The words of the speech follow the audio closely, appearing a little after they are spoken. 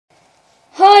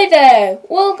Hi there!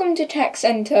 Welcome to Tech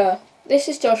Center. This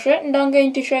is Joshua and I'm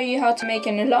going to show you how to make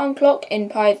an alarm clock in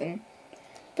Python.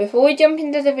 Before we jump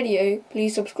into the video,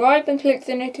 please subscribe and click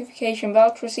the notification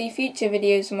bell to receive future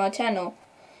videos on my channel.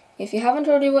 If you haven't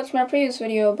already watched my previous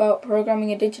video about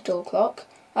programming a digital clock,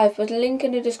 I've put a link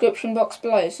in the description box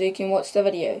below so you can watch the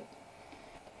video.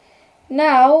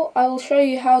 Now I will show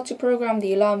you how to program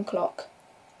the alarm clock.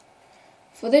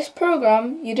 For this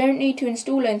program, you don't need to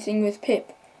install anything with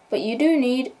pip, but you do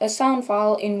need a sound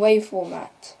file in WAV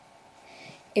format.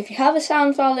 If you have a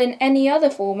sound file in any other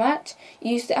format,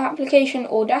 use the application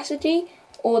Audacity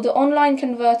or the online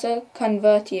converter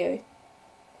CONVERTIO.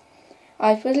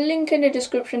 I've put a link in the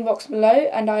description box below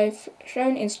and I've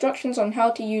shown instructions on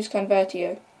how to use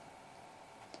CONVERTIO.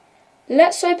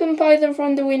 Let's open Python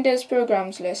from the Windows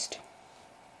Programs list.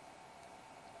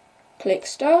 Click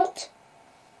Start,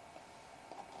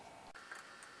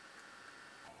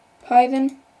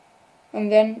 Python, and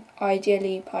then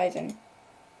ideally Python.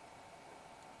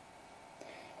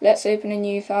 Let's open a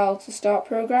new file to start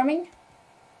programming.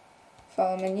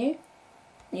 File menu,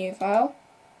 new file.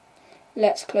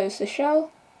 Let's close the shell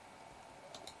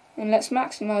and let's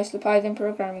maximize the Python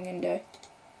programming window.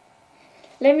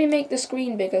 Let me make the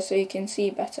screen bigger so you can see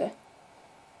better.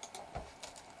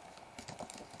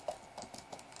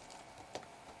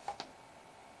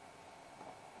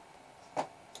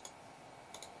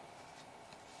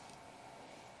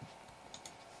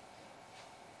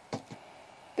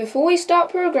 Before we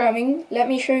start programming, let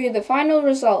me show you the final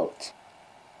result.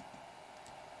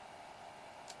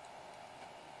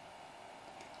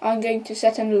 I'm going to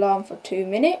set an alarm for 2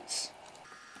 minutes.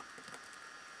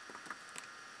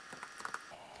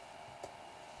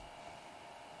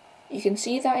 You can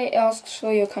see that it asks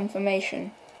for your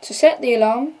confirmation. To set the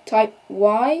alarm, type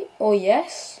Y or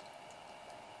yes.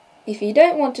 If you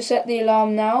don't want to set the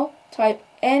alarm now, type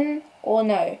N or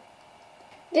no.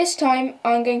 This time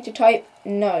I'm going to type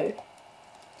no,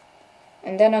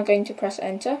 and then I'm going to press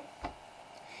enter.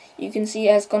 You can see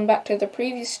it has gone back to the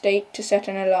previous state to set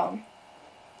an alarm.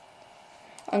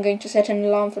 I'm going to set an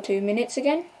alarm for 2 minutes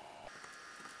again.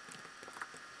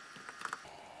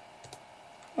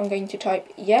 I'm going to type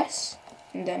yes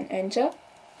and then enter.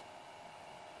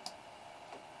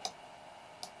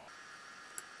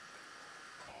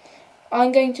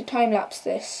 I'm going to time lapse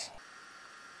this.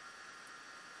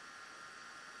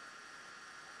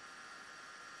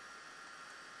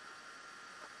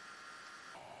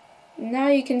 Now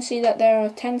you can see that there are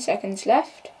 10 seconds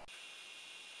left.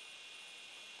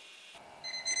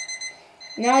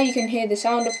 Now you can hear the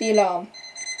sound of the alarm.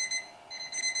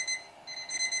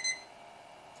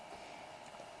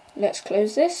 Let's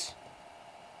close this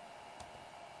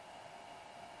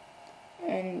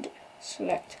and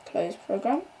select close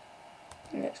program.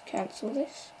 And let's cancel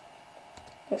this.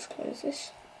 Let's close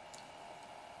this.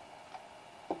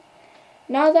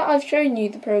 Now that I've shown you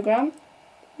the program,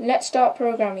 let's start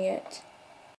programming it.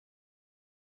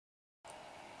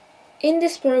 In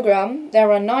this program,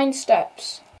 there are 9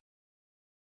 steps.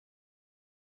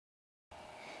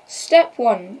 Step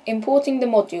 1. Importing the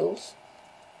modules.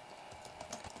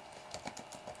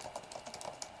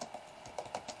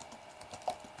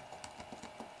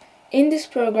 In this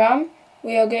program,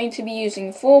 we are going to be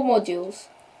using 4 modules: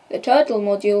 the turtle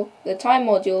module, the time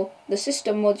module, the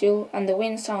system module, and the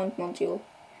winsound module.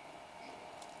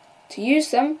 To use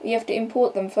them, we have to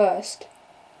import them first.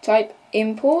 Type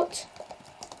import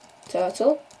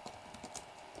turtle,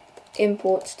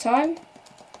 import time,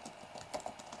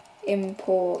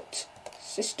 import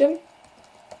system.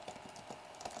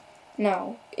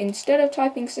 Now, instead of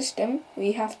typing system,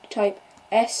 we have to type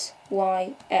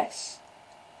SYS.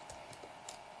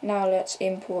 Now let's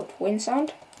import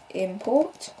winsound,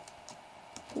 import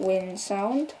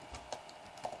winsound.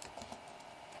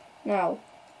 Now,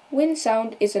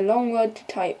 winsound is a long word to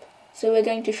type, so we're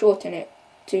going to shorten it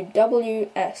to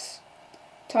WS.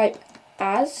 Type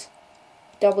as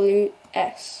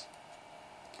WS.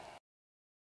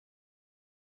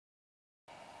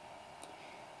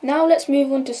 Now let's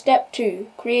move on to step 2,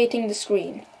 creating the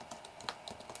screen.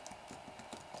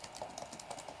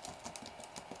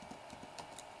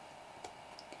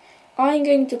 I'm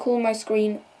going to call my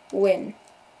screen win.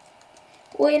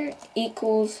 Win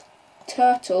equals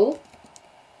turtle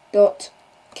dot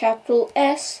capital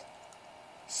S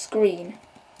screen.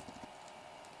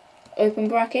 Open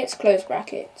brackets, close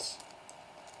brackets.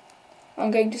 I'm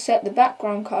going to set the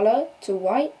background color to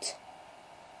white.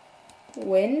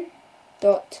 Win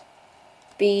dot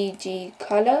BG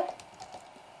color.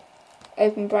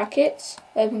 Open brackets,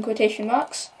 open quotation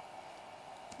marks,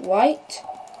 white,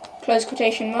 close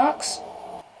quotation marks,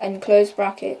 and close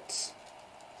brackets.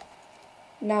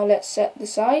 Now let's set the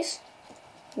size.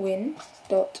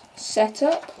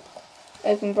 Win.setup,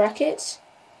 open brackets,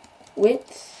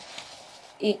 width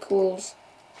equals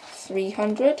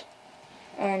 300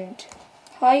 and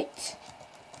height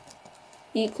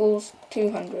equals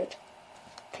 200.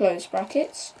 Close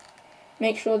brackets.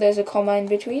 Make sure there's a comma in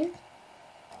between.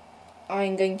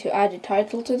 I'm going to add a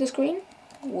title to the screen.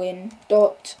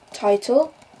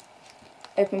 Win.title,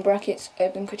 open brackets,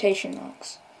 open quotation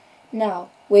marks. Now,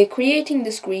 we're creating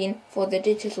the screen for the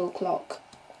digital clock.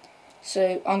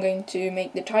 So I'm going to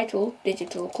make the title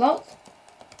digital clock,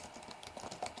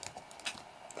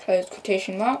 close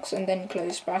quotation marks, and then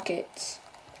close brackets.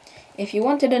 If you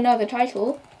wanted another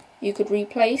title, you could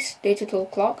replace digital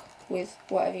clock with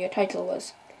whatever your title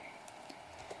was.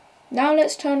 Now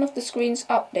let's turn off the screen's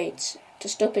updates to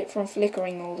stop it from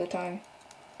flickering all the time.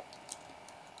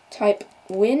 Type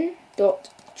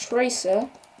win.tracer,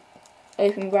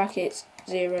 open brackets,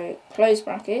 0, close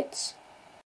brackets.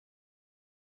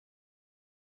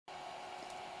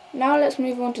 Now let's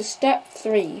move on to step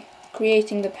 3,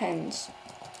 creating the pens.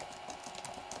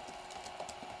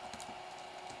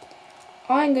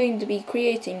 I'm going to be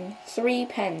creating 3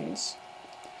 pens.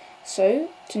 So,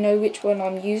 to know which one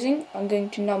I'm using, I'm going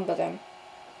to number them.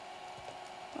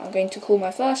 I'm going to call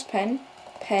my first pen,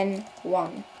 pen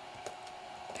 1.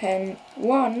 Pen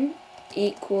 1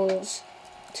 equals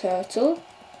turtle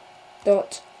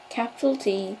dot capital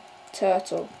T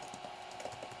turtle.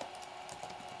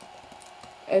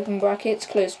 Open brackets,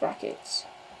 close brackets.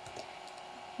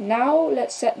 Now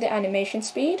let's set the animation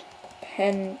speed.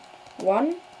 Pen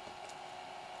 1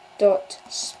 dot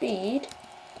speed,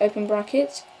 open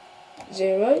brackets,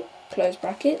 0, close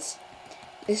brackets.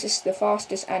 This is the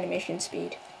fastest animation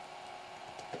speed.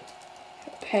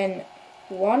 Pen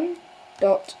 1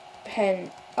 dot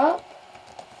pen up.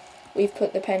 We've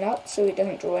put the pen up so it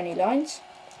doesn't draw any lines.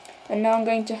 And now I'm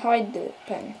going to hide the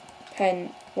pen.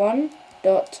 Pen 1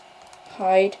 dot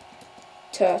hide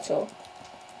turtle,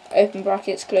 open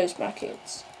brackets, close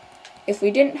brackets. If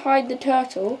we didn't hide the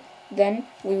turtle, then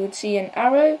we would see an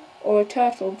arrow or a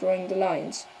turtle drawing the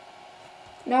lines.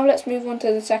 Now let's move on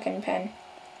to the second pen.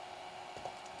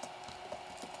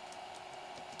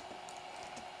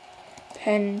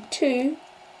 Pen 2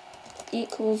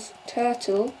 equals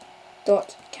turtle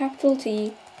dot capital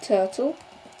T turtle,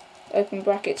 open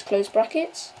brackets, close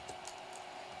brackets.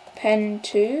 Pen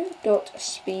 2 dot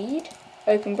speed,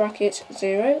 open brackets,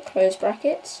 0, close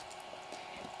brackets.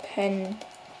 Pen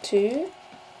 2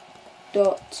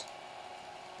 dot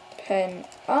pen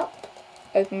up,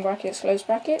 open brackets, close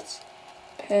brackets.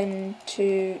 Pen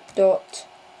 2 dot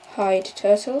hide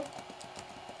turtle,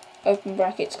 open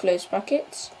brackets, close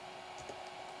brackets.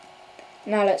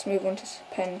 Now let's move on to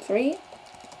pen 3.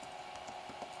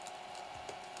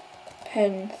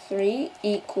 Pen 3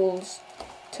 equals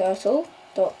turtle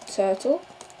dot turtle,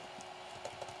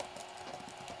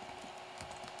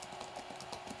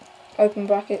 open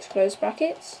brackets, close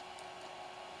brackets.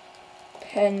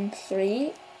 Pen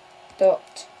 3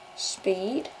 dot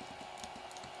speed,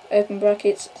 open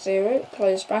brackets, 0,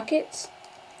 close brackets.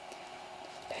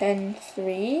 Pen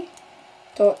 3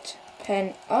 dot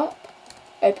pen up,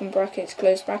 open brackets,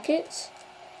 close brackets.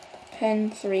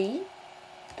 Pen 3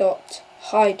 dot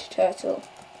hide turtle,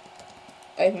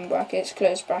 open brackets,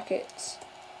 close brackets.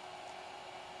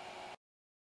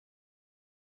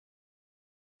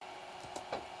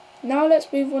 Now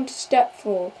let's move on to step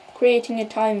 4, creating a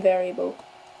time variable.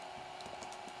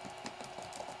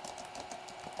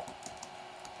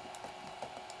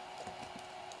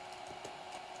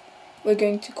 We're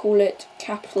going to call it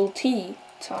capital T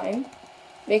time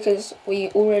because we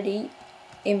already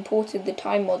imported the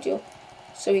time module,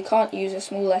 so we can't use a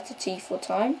small letter t for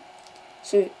time.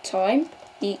 So time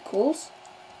equals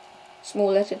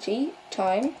small letter t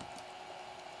time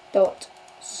dot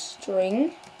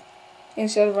string.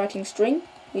 Instead of writing string,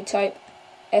 we type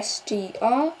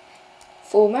str.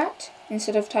 Format,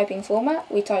 instead of typing format,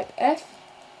 we type f.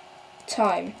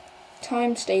 Time.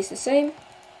 Time stays the same.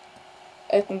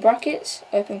 Open brackets,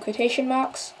 open quotation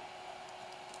marks.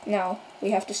 Now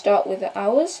we have to start with the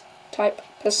hours. Type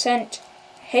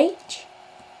 %h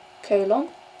colon.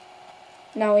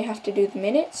 Now we have to do the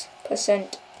minutes.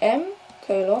 %m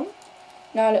colon.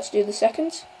 Now let's do the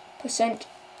seconds.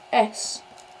 %s.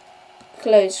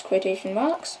 Close quotation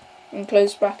marks and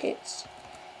close brackets.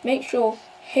 Make sure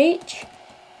H,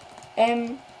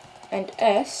 M and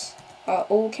S are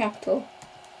all capital.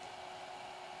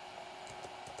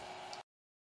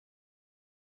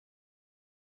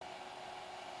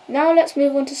 Now let's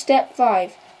move on to step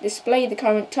 5. Display the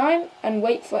current time and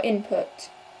wait for input.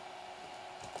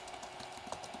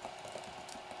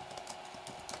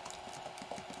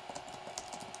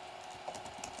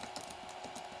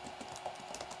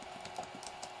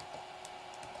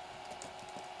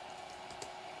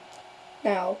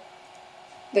 Now,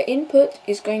 the input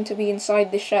is going to be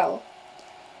inside the shell,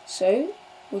 so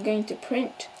we're going to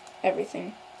print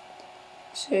everything.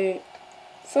 So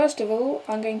first of all,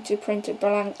 I'm going to print a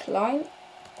blank line,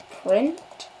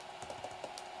 print,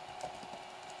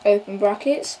 open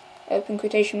brackets, open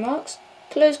quotation marks,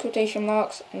 close quotation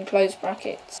marks, and close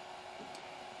brackets.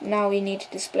 Now we need to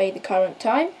display the current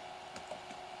time,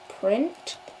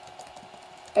 print,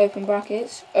 open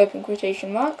brackets, open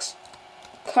quotation marks.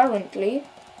 Currently,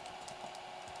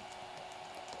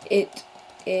 it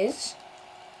is,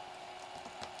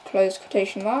 close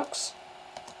quotation marks,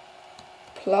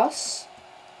 plus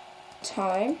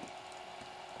time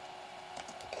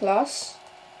plus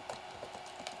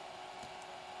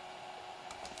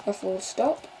a full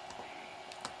stop,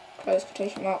 close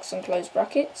quotation marks and close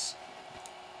brackets.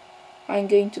 I'm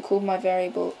going to call my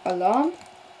variable alarm.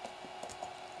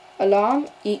 Alarm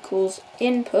equals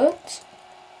input,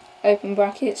 open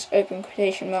brackets, open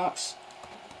quotation marks,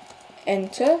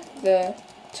 enter the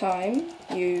time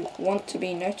you want to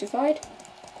be notified,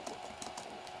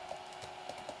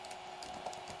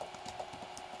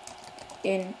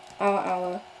 in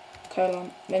hour,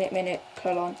 colon, minute,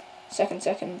 colon,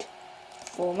 second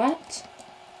format,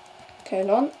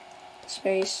 colon,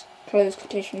 space, close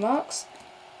quotation marks,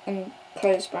 and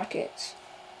close brackets.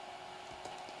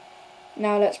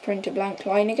 Now let's print a blank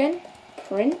line again.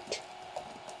 Print,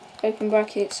 open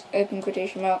brackets, open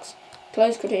quotation marks,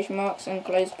 close quotation marks, and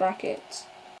close brackets.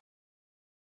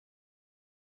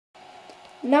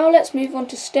 Now let's move on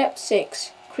to step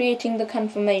 6, creating the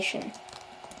confirmation.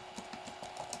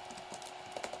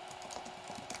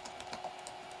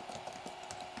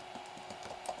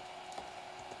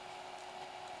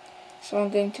 So I'm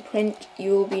going to print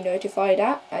you will be notified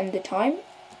at and the time.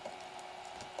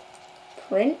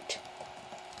 Print,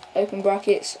 open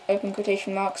brackets, open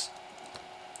quotation marks,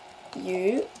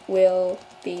 you will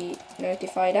be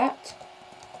notified at,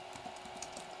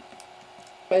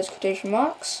 close quotation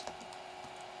marks,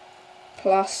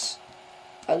 plus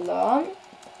alarm,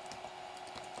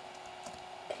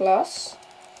 plus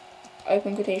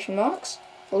open quotation marks,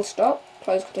 full stop,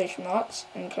 close quotation marks,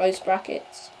 and close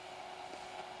brackets.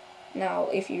 Now,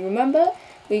 if you remember,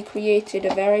 we created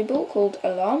a variable called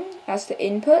alarm as the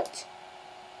input,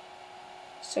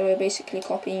 so we're basically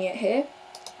copying it here.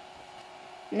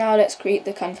 Now let's create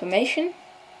the confirmation.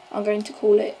 I'm going to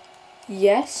call it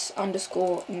yes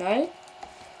underscore no.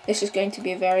 This is going to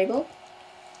be a variable.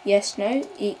 Yes no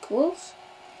equals.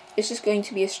 This is going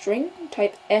to be a string,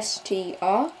 type str,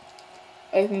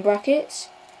 open brackets,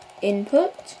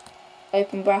 input,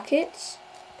 open brackets,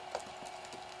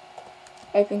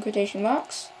 open quotation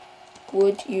marks.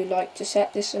 Would you like to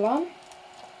set this alarm?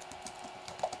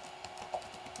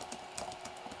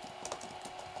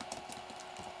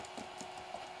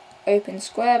 Open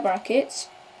square brackets,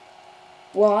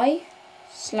 y/n.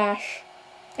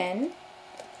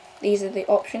 These are the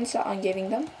options that I'm giving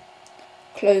them.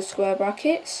 Close square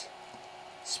brackets,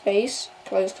 space,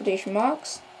 close quotation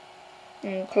marks,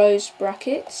 and close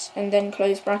brackets, and then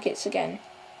close brackets again.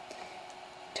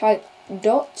 Type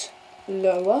dot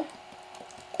lower,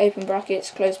 open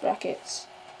brackets, close brackets.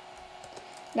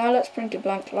 Now let's print a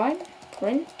blank line.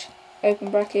 Print, open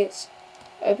brackets,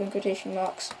 open quotation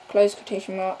marks, close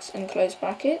quotation marks, and close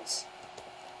brackets.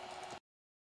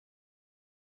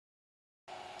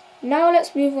 Now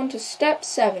let's move on to step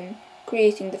 7,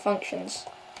 creating the functions.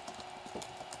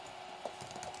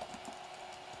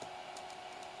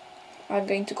 I'm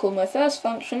going to call my first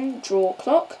function draw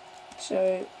clock,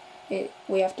 so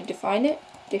we have to define it.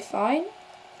 Define,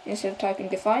 instead of typing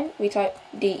define, we type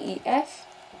def,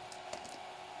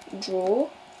 draw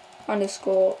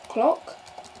underscore clock,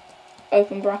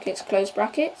 open brackets, close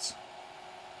brackets,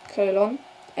 colon,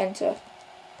 enter.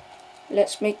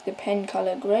 Let's make the pen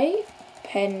color grey.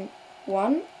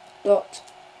 Pen1 dot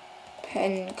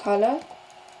pen color,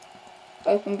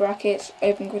 open brackets,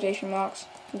 open quotation marks,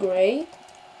 grey,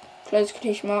 close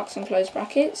quotation marks and close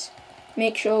brackets.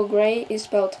 Make sure grey is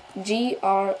spelled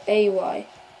Gray.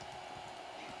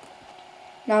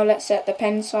 Now let's set the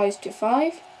pen size to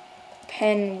 5.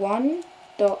 Pen1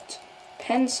 dot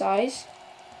pen size,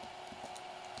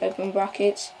 open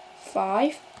brackets,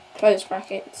 5, close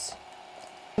brackets.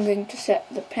 I'm going to set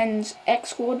the pen's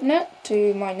x coordinate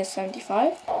to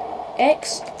 -75.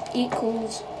 X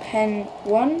equals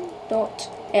pen1 dot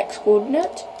x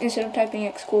coordinate. Instead of typing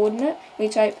x coordinate, we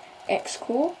type x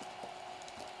core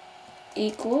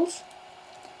equals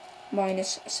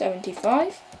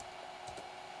 -75.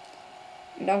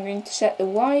 And I'm going to set the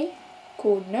y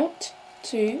coordinate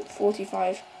to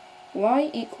 45. Y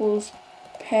equals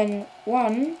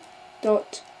pen1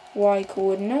 dot y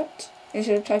coordinate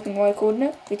instead of typing y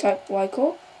coordinate, we type y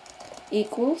co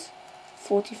equals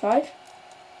 45.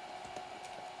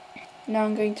 Now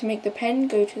I'm going to make the pen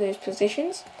go to those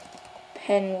positions.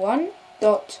 Pen 1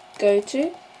 dot go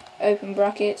to, open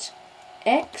brackets,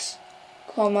 x,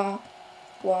 comma,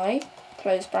 y,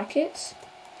 close brackets.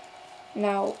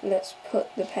 Now let's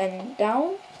put the pen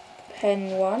down.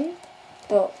 Pen 1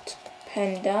 dot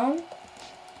pen down,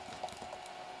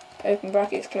 open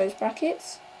brackets, close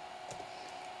brackets.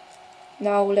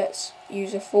 Now let's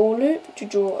use a for loop to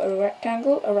draw a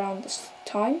rectangle around this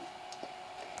time.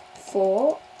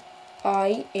 For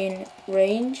I in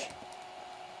range,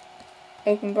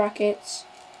 open brackets,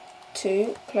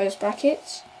 2, close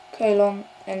brackets, colon,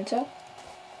 enter.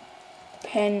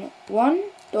 Pen 1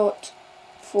 dot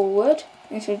forward,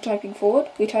 instead of typing forward,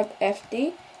 we type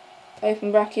FD,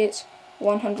 open brackets,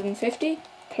 150,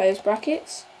 close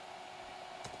brackets,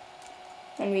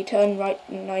 and we turn right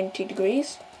 90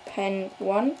 degrees. Pen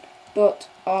 1 dot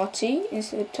RT,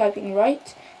 instead of typing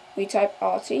right, we type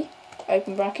RT,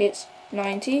 open brackets,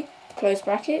 90, close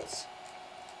brackets.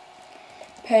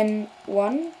 Pen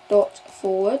 1 dot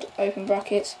forward, open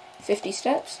brackets, 50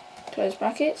 steps, close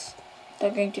brackets.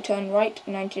 They're going to turn right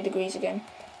 90 degrees again.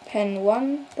 Pen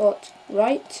 1 dot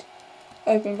right,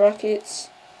 open brackets,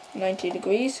 90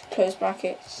 degrees, close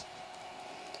brackets.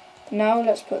 Now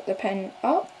let's put the pen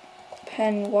up.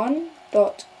 Pen 1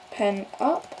 dot pen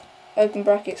up, open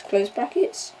brackets, close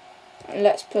brackets. And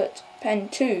let's put pen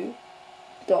 2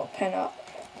 dot pen up.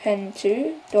 Pen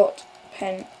 2 dot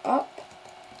pen up,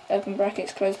 open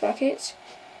brackets, close brackets.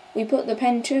 We put the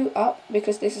pen 2 up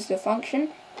because this is the function.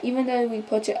 Even though we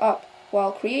put it up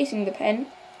while creating the pen,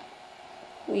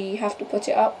 we have to put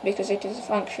it up because it is a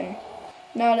function.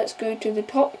 Now let's go to the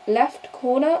top left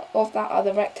corner of that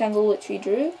other rectangle which we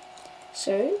drew.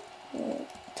 So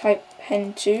type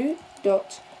pen 2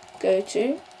 dot go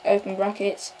to, open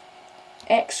brackets,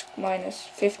 x minus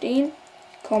 15,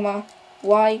 comma,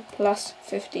 y plus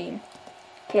 15,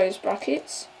 close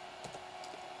brackets.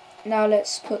 Now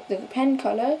let's put the pen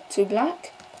color to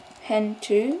black. Pen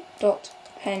 2 dot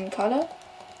pen color,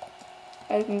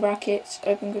 open brackets,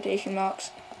 open quotation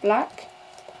marks, black,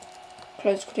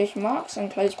 close quotation marks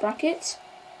and close brackets.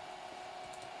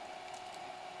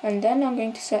 And then I'm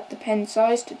going to set the pen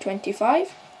size to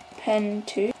 25. Pen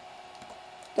 2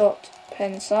 dot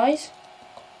pen size,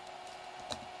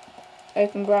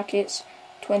 open brackets,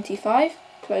 25,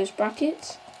 close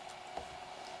brackets.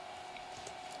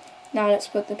 Now let's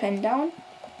put the pen down.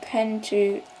 Pen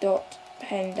 2 dot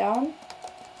pen down,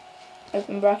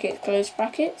 open brackets, close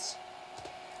brackets.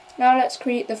 Now let's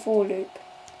create the for loop.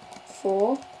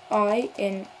 For I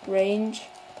in range,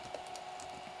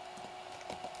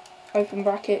 open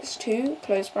brackets, 2,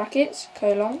 close brackets,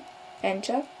 colon,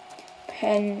 enter.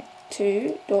 Pen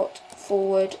 2 dot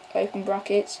forward, open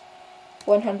brackets,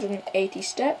 180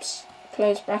 steps,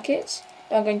 close brackets.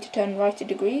 They're going to turn right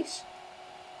degrees.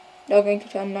 They're going to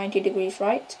turn 90 degrees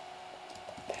right.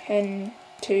 Pen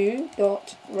 2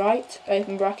 dot right,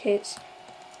 open brackets,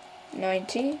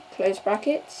 90, close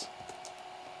brackets.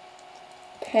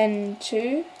 Pen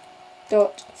 2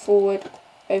 dot forward,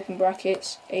 open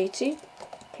brackets, 80,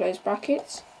 close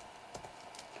brackets.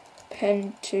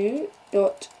 Pen 2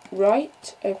 dot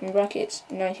right, open brackets,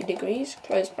 90 degrees,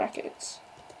 close brackets.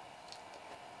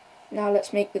 Now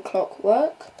let's make the clock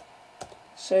work.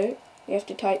 So we have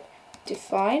to type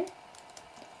define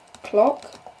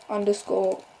clock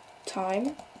underscore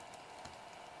time,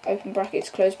 open brackets,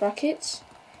 close brackets.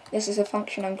 This is a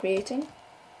function I'm creating,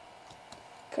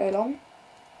 colon,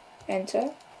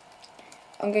 enter.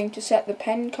 I'm going to set the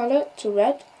pen color to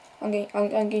red. I'm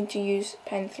going to use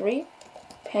pen 3.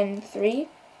 Pen 3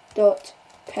 dot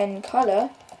pen color,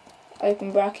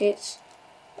 open brackets,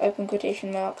 open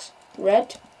quotation marks,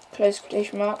 red, close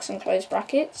quotation marks and close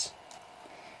brackets.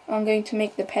 I'm going to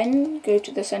make the pen go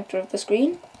to the center of the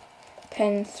screen.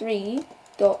 Pen 3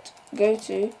 dot go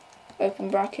to, open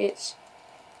brackets,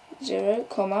 0,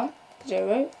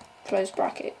 0, close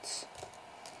brackets.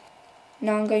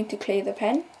 Now I'm going to clear the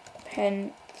pen.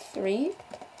 Pen 3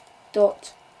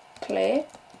 dot clear,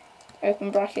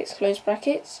 open brackets, close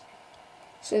brackets.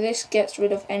 So this gets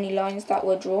rid of any lines that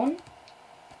were drawn.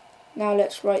 Now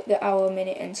let's write the hour,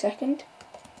 minute and second.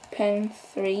 Pen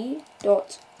 3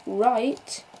 dot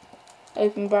write,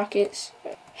 open brackets,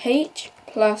 h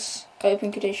plus,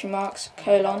 open quotation marks,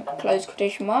 colon, close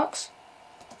quotation marks,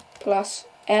 plus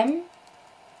m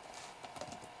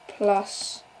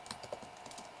plus,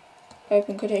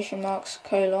 open quotation marks,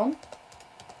 colon,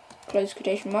 close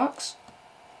quotation marks,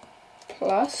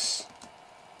 plus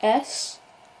s,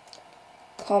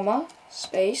 comma,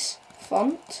 space,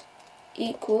 font,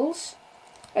 equals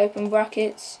open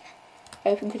brackets,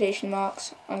 open quotation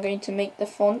marks. I'm going to make the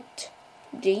font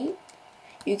D.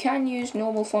 You can use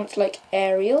normal fonts like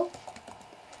Arial,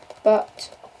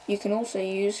 but you can also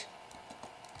use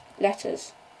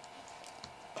letters.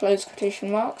 Close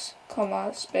quotation marks,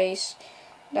 comma, space.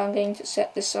 Now I'm going to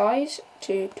set the size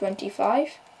to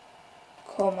 25,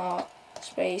 comma,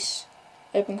 space,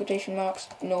 open quotation marks,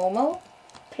 normal,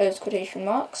 close quotation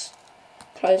marks,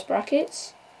 close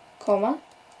brackets, comma,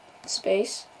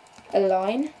 space,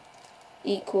 align,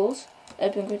 equals,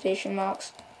 open quotation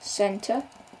marks, center,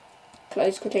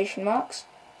 close quotation marks,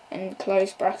 and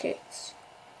close brackets.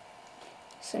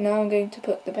 So now I'm going to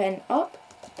put the pen up,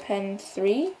 pen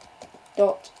 3,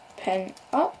 dot pen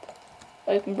up,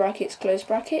 open brackets, close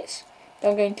brackets.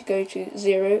 Then I'm going to go to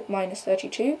 0 minus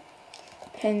 32,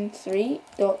 pen 3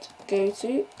 dot go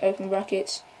to, open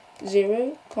brackets,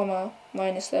 0, comma,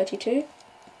 minus 32,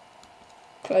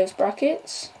 close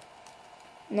brackets.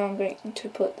 Now I'm going to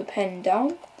put the pen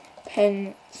down,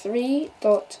 pen 3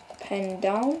 dot pen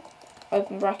down,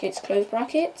 open brackets, close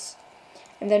brackets,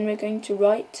 and then we're going to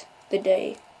write the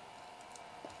day.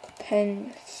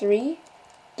 Pen 3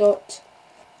 dot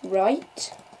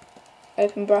write,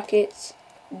 open brackets,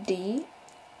 D,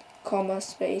 comma,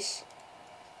 space,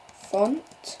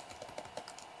 font,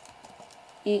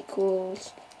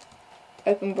 equals,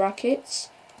 open brackets,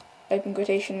 open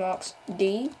quotation marks,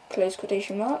 D, close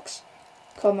quotation marks,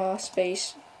 comma,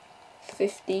 space,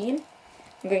 15.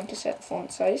 I'm going to set the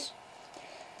font size,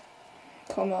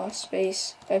 comma,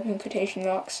 space, open quotation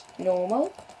marks,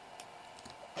 normal,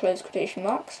 close quotation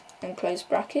marks, and close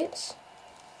brackets.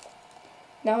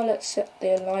 Now let's set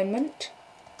the alignment.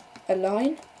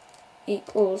 Align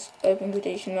equals, open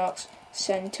quotation marks,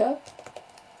 center,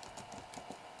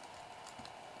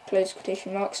 close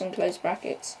quotation marks, and close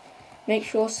brackets. Make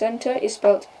sure center is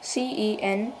spelled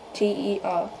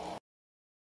C-E-N-T-E-R.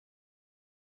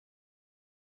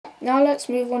 Now let's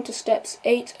move on to steps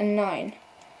 8 and 9,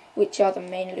 which are the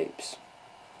main loops.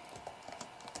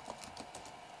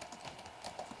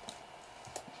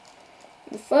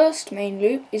 The first main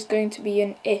loop is going to be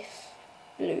an if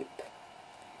loop.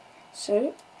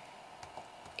 So,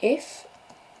 if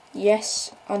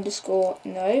yes underscore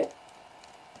no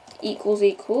equals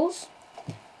equals,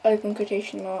 open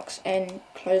quotation marks and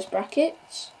close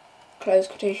brackets, close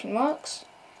quotation marks,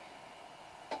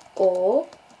 or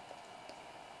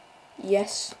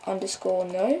yes underscore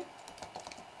no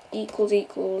equals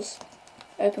equals,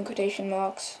 open quotation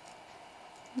marks,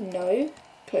 no,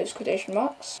 close quotation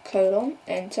marks, colon,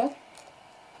 enter.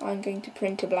 I'm going to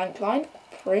print a blank line,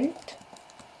 print,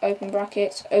 open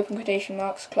brackets, open quotation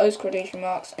marks, close quotation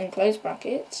marks, and close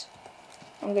brackets.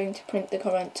 I'm going to print the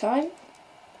current time,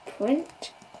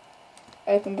 print,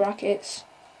 open brackets,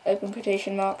 open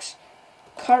quotation marks,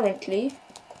 currently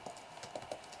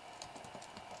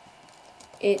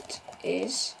it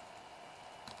is,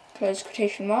 close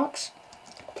quotation marks,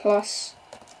 plus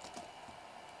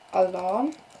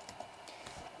alarm.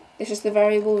 This is the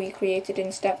variable we created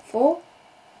in step 4,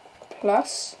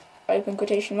 plus, open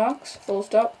quotation marks, full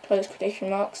stop, close quotation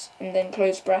marks, and then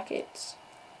close brackets.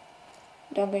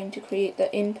 And I'm going to create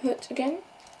the input again.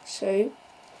 So,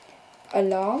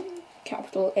 alarm,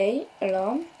 capital A,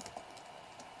 alarm,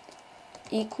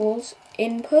 equals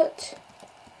input,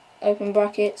 open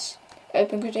brackets,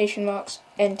 open quotation marks,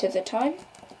 enter the time.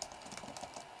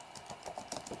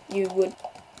 You would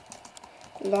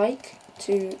like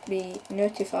to be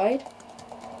notified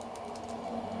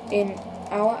in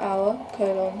hour,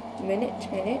 colon, minute,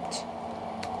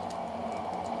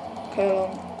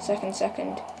 colon,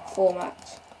 second,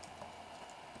 format,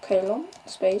 colon,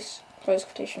 space, close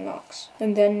quotation marks,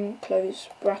 and then close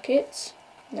brackets.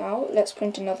 Now let's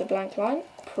print another blank line,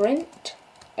 print,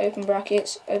 open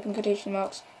brackets, open quotation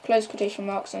marks, close quotation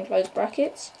marks, and close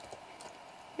brackets.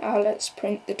 Now let's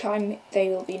print the time they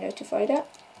will be notified at,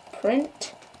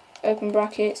 print, open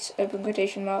brackets, open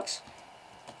quotation marks,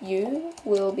 you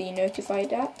will be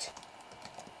notified at,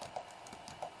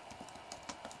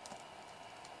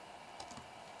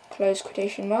 close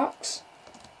quotation marks,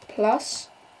 plus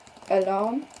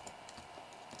alarm,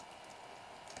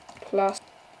 plus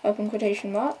open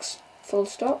quotation marks, full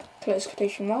stop, close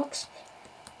quotation marks,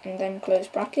 and then close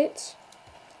brackets.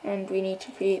 And we need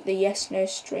to create the yes no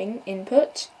string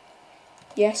input.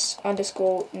 Yes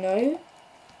underscore no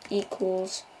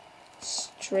equals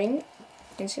string.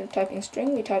 Instead of typing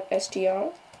string, we type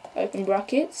str, open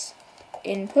brackets,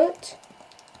 input,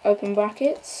 open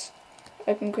brackets,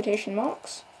 open quotation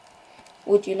marks.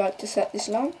 Would you like to set this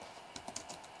long?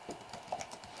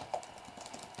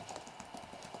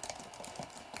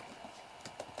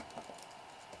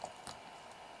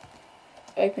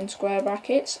 open square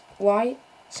brackets,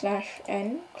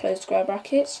 y/n, close square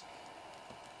brackets,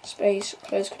 space,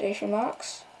 close quotation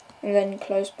marks, and then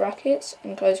close brackets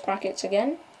and close brackets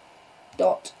again,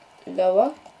 dot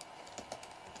lower,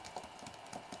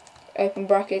 open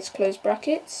brackets, close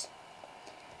brackets,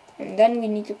 and then we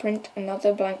need to print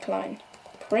another blank line.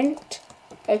 Print,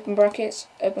 open brackets,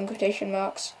 open quotation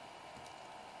marks,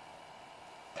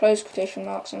 close quotation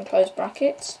marks and close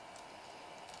brackets.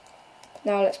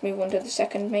 Now let's move on to the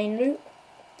second main loop.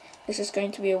 This is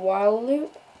going to be a while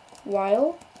loop.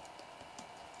 While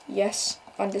yes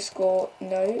underscore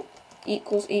no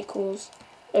equals equals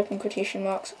open quotation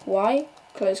marks y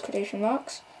close quotation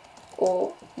marks,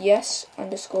 or yes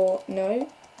underscore no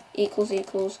equals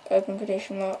equals open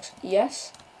quotation marks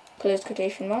yes close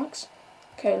quotation marks,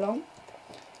 colon.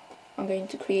 I'm going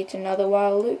to create another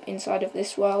while loop inside of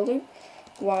this while loop.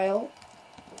 While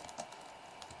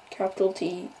capital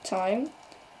T time,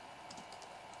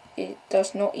 it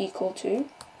does not equal to,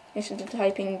 instead of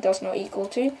typing does not equal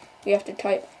to, we have to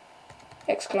type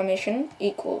exclamation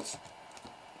equals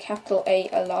capital A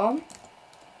alarm,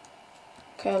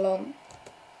 colon.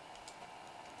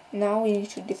 Now we need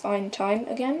to define time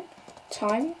again.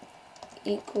 Time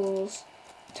equals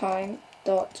time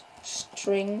dot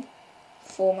string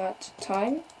format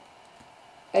time,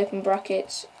 open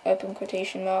brackets, open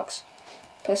quotation marks,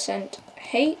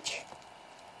 %h,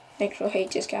 make sure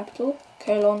h is capital,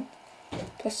 colon,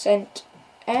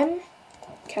 %m,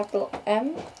 capital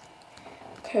M,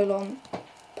 colon,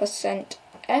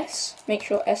 %s, make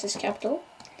sure s is capital,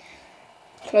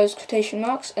 close quotation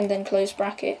marks, and then close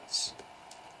brackets.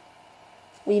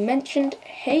 We mentioned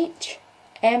h,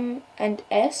 m, and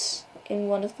s in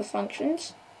one of the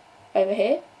functions over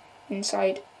here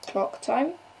inside clock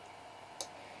time.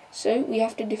 So we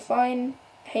have to define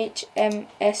h, m,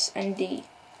 s, and d.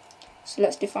 So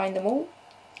let's define them all.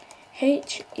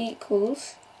 H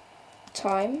equals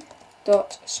time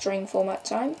dot string format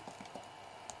time,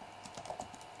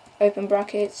 open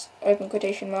brackets, open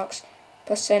quotation marks,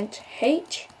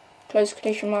 %h, close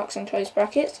quotation marks and close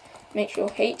brackets, make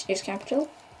sure h is capital.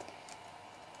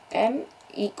 M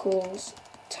equals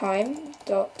time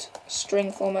dot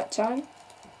string format time,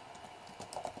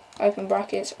 open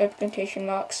brackets, open quotation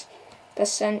marks,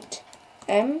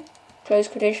 %m, close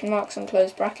quotation marks and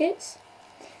close brackets,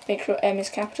 make sure m is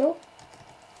capital.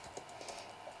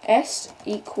 S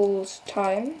equals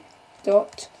time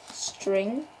dot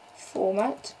string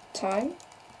format time,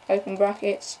 open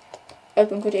brackets,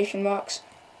 open quotation marks,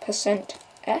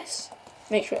 %s,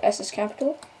 make sure s is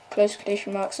capital, close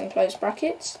quotation marks and close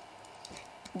brackets.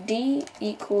 D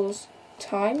equals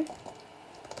time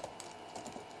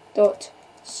dot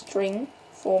string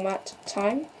format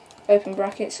time, open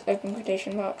brackets, open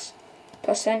quotation marks,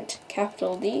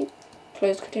 %capital D,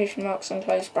 close quotation marks and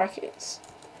close brackets.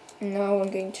 Now I'm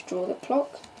going to draw the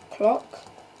clock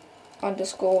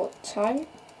underscore time,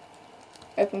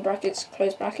 open brackets,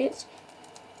 close brackets,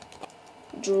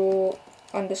 draw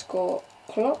underscore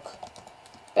clock,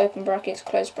 open brackets,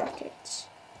 close brackets.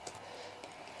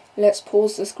 Let's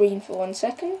pause the screen for 1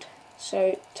 second.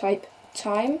 So type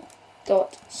time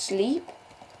dot sleep,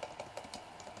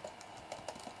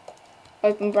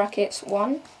 open brackets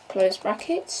 1, close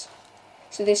brackets.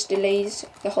 So this delays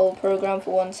the whole program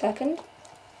for 1 second.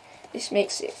 This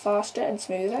makes it faster and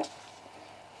smoother.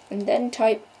 And then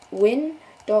type win.update.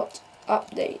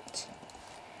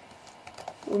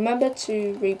 Remember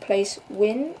to replace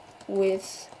win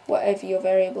with whatever your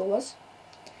variable was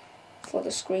for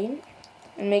the screen.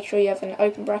 And make sure you have an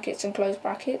open brackets and close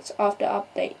brackets after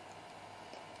update.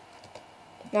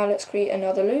 Now let's create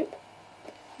another loop.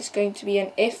 It's going to be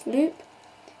an if loop.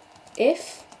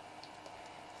 If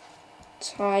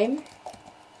time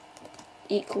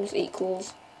equals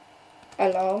equals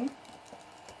alarm,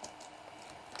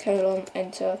 colon,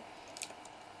 enter,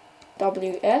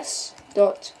 ws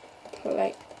dot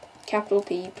play, capital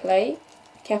P play,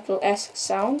 capital S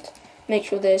sound, make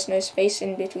sure there's no space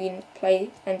in between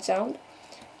play and sound,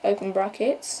 open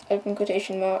brackets, open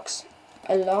quotation marks,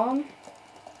 alarm,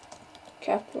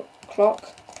 capital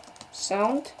clock,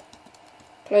 sound,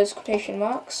 close quotation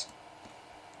marks,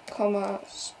 comma,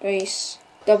 space,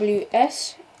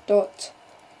 ws dot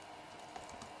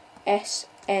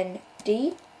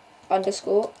snd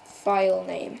underscore file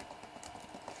name.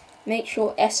 Make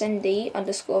sure snd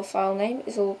underscore file name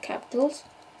is all capitals,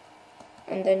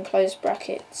 and then close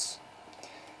brackets.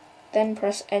 Then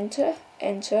press enter,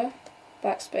 enter,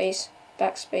 backspace,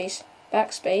 backspace,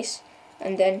 backspace,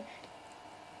 and then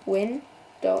win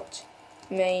dot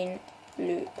main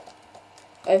loop,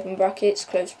 open brackets,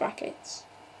 close brackets.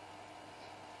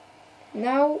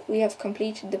 Now we have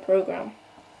completed the program.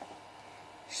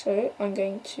 So I'm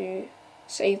going to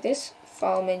save this,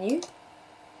 file menu,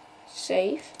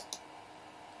 save.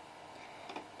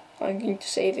 I'm going to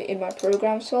save it in my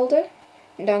programs folder,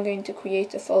 and I'm going to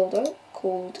create a folder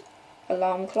called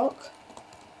alarm clock.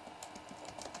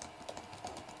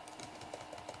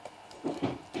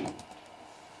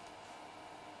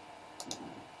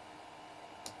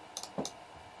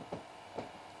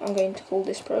 I'm going to call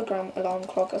this program alarm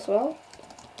clock as well,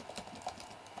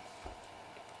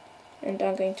 and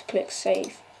I'm going to click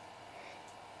save.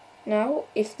 Now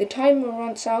if the timer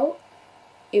runs out,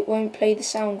 it won't play the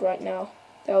sound right now.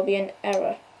 There will be an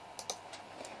error.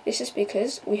 This is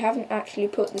because we haven't actually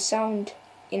put the sound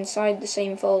inside the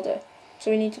same folder.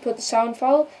 So we need to put the sound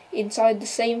file inside the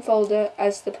same folder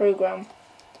as the program.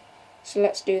 So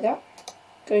let's do that.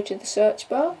 Go to the search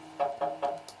bar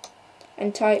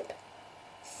and type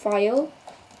File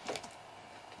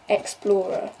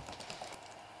Explorer,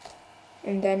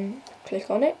 and then click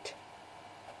on it,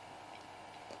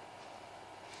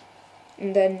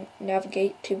 and then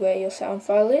navigate to where your sound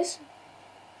file is.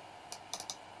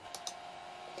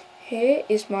 Here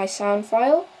is my sound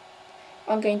file.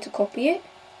 I'm going to copy it,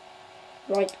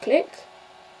 right click,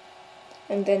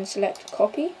 and then select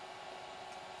copy,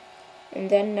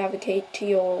 and then navigate to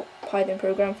your Python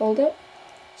program folder.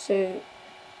 So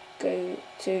go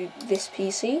to this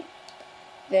PC,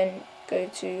 then go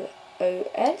to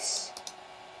OS,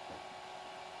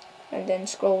 and then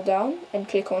scroll down and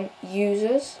click on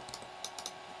users,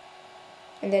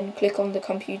 and then click on the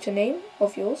computer name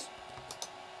of yours,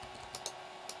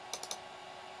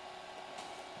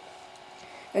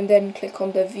 and then click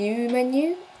on the view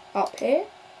menu up here,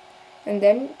 and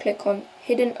then click on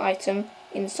hidden item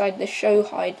inside the show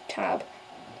hide tab.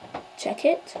 Check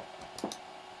it,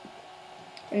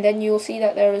 and then you'll see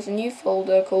that there is a new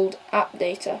folder called app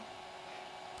data.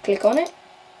 Click on it,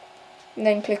 and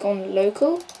then click on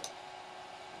local,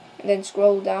 and then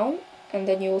scroll down, and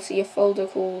then you'll see a folder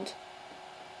called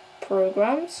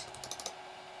programs,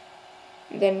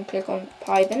 and then click on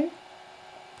Python,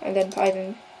 and then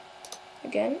Python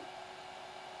again,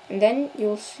 and then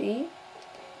you'll see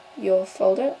your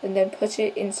folder, and then put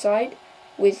it inside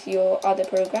with your other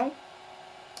program.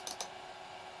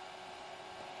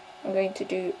 I'm going to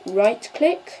do right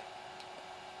click,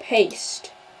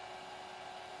 paste.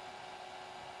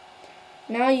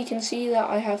 Now you can see that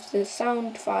I have the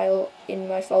sound file in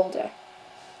my folder.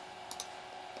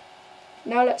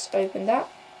 Now let's open that.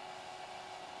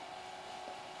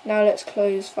 Now let's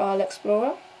close File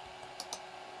Explorer.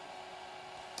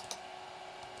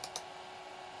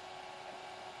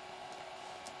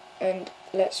 And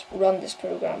let's run this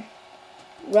program.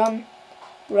 Run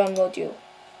module.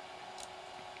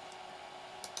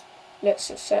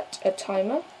 Let's set a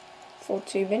timer for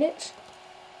 2 minutes.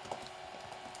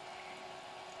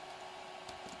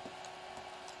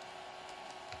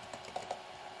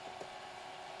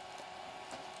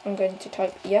 I'm going to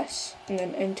type yes and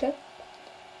then enter.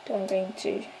 I'm going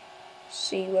to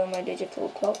see where my digital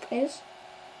clock is.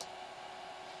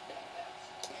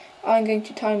 I'm going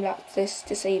to time lapse this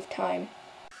to save time.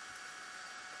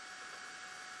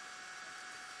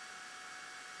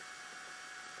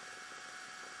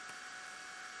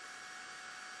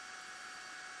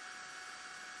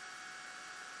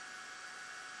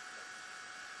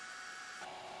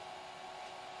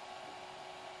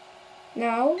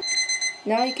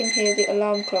 Now you can hear the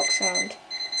alarm clock sound.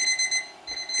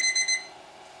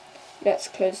 Let's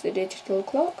close the digital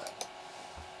clock,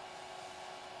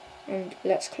 and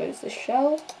let's close the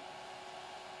shell.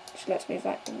 So let's move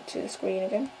back into the screen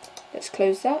again. Let's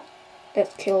close that.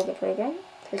 Let's kill the program.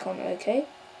 Click on OK.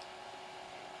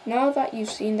 Now that you've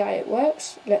seen that it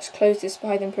works, let's close this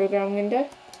Python program window.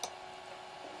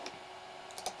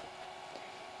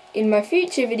 In my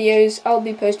future videos, I'll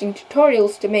be posting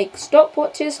tutorials to make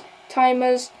stopwatches,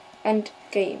 timers, and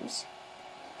games.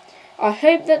 I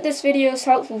hope that this video is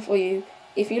helpful for you.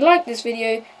 If you like this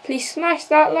video, please smash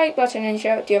that like button and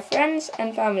share it to your friends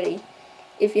and family.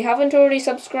 If you haven't already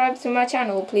subscribed to my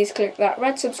channel, please click that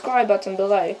red subscribe button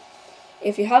below.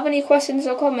 If you have any questions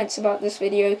or comments about this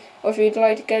video, or if you'd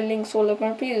like to get links to all of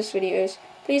my previous videos,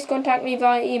 please contact me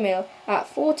via email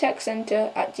at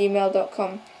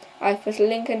 4techcenter@gmail.com. I've put a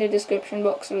link in the description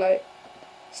box below.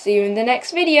 See you in the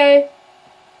next video!